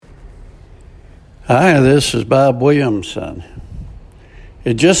Hi, this is Bob Williamson.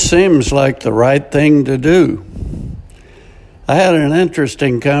 It just seems like the right thing to do. I had an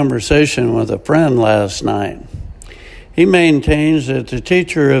interesting conversation with a friend last night. He maintains that the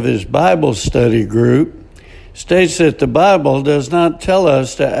teacher of his Bible study group states that the Bible does not tell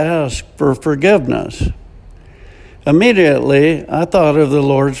us to ask for forgiveness. Immediately, I thought of the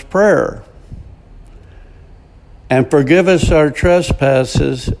Lord's Prayer. And forgive us our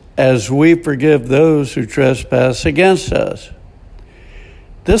trespasses as we forgive those who trespass against us.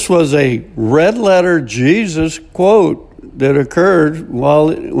 This was a red-letter Jesus quote that occurred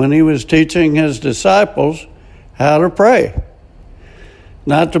when he was teaching his disciples how to pray.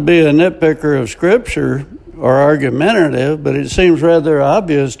 Not to be a nitpicker of Scripture or argumentative, but it seems rather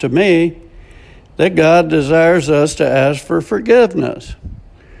obvious to me that God desires us to ask for forgiveness.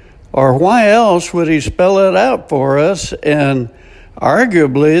 Or why else would he spell it out for us in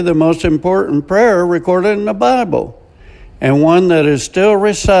arguably the most important prayer recorded in the Bible, and one that is still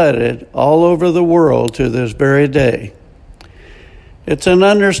recited all over the world to this very day? It's an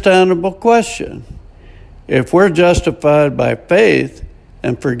understandable question. If we're justified by faith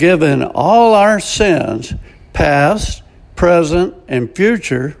and forgiven all our sins, past, present, and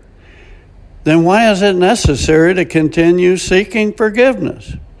future, then why is it necessary to continue seeking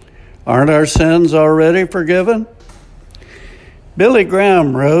forgiveness? Aren't our sins already forgiven? Billy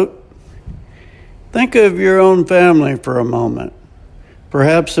Graham wrote, "Think of your own family for a moment.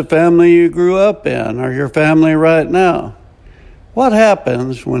 Perhaps the family you grew up in or your family right now. What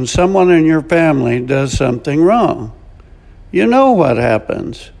happens when someone in your family does something wrong? You know what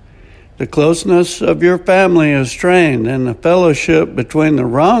happens. The closeness of your family is strained, and the fellowship between the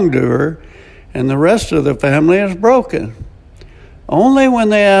wrongdoer and the rest of the family is broken. Only when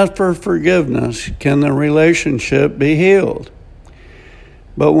they ask for forgiveness can the relationship be healed.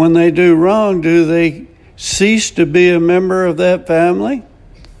 But when they do wrong, do they cease to be a member of that family?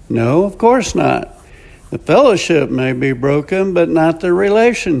 No, of course not. The fellowship may be broken, but not the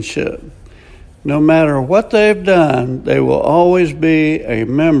relationship. No matter what they've done, they will always be a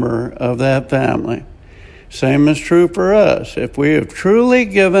member of that family. Same is true for us. If we have truly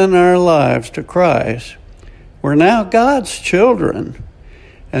given our lives to Christ, we're now God's children,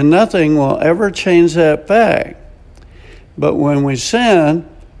 and nothing will ever change that fact. But when we sin,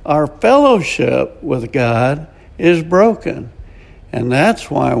 our fellowship with God is broken, and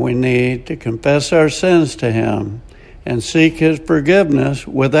that's why we need to confess our sins to Him and seek His forgiveness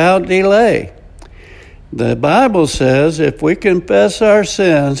without delay. The Bible says if we confess our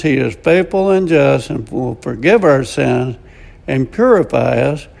sins, He is faithful and just and will forgive our sins and purify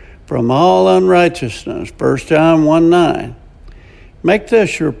us from all unrighteousness. 1 John 1:9. Make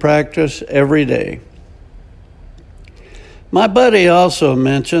this your practice every day. My buddy also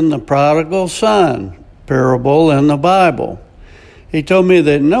mentioned the prodigal son parable in the Bible. He told me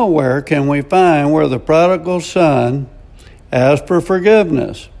that nowhere can we find where the prodigal son asked for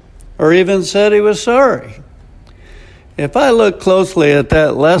forgiveness or even said he was sorry. If I look closely at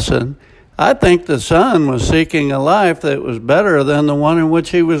that lesson, I think the son was seeking a life that was better than the one in which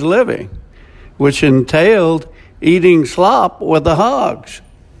he was living, which entailed eating slop with the hogs.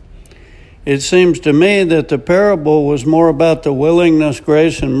 It seems to me that the parable was more about the willingness,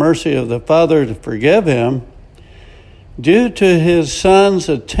 grace, and mercy of the Father to forgive him due to his son's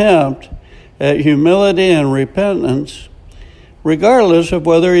attempt at humility and repentance, regardless of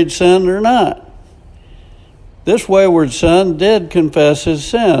whether he'd sinned or not. This wayward son did confess his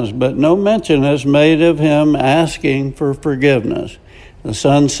sins, but no mention is made of him asking for forgiveness. The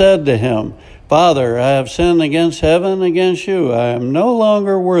son said to him, "Father, I have sinned against heaven and against you. I am no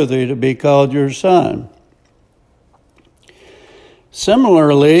longer worthy to be called your son."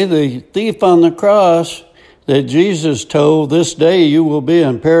 Similarly, the thief on the cross that Jesus told, "This day you will be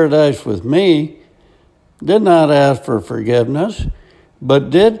in paradise with me," did not ask for forgiveness,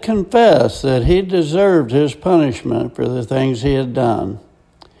 but did confess that he deserved his punishment for the things he had done.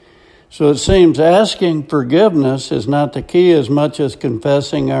 So it seems asking forgiveness is not the key as much as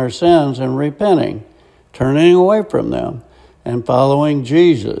confessing our sins and repenting, turning away from them, and following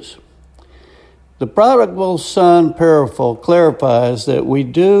Jesus. The prodigal son parable clarifies that we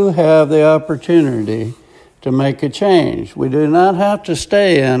do have the opportunity to make a change. We do not have to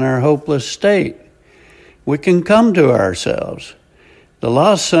stay in our hopeless state. We can come to ourselves. The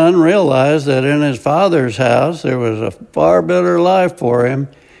lost son realized that in his father's house there was a far better life for him,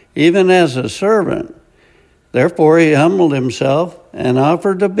 even as a servant. Therefore he humbled himself and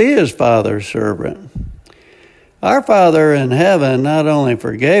offered to be his father's servant. Our Father in heaven not only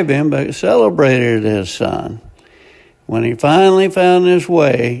forgave him, but celebrated his son. When he finally found his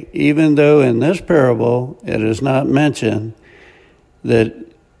way, even though in this parable it is not mentioned that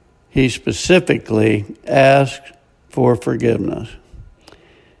he specifically asked for forgiveness.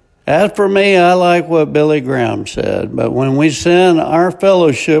 As for me, I like what Billy Graham said, but when we sin, our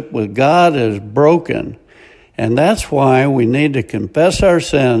fellowship with God is broken. And that's why we need to confess our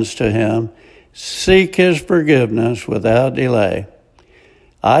sins to him, seek his forgiveness without delay.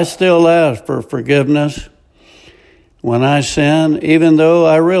 I still ask for forgiveness when I sin, even though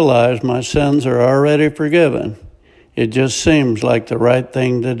I realize my sins are already forgiven. It just seems like the right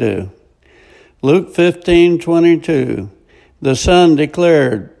thing to do. Luke 15:22, the son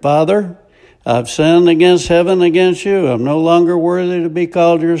declared, Father, I've sinned against heaven, against you. I'm no longer worthy to be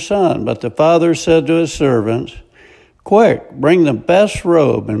called your son. But the father said to his servants, Quick, bring the best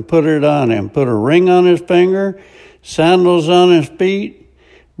robe and put it on him. Put a ring on his finger, sandals on his feet.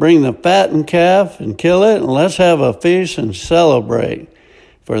 Bring the fattened calf and kill it, and let's have a feast and celebrate.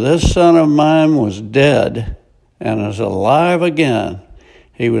 For this son of mine was dead and is alive again.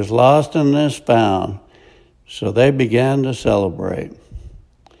 He was lost and is found. So they began to celebrate.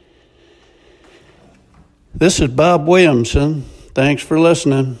 This is Bob Williamson. Thanks for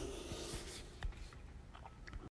listening.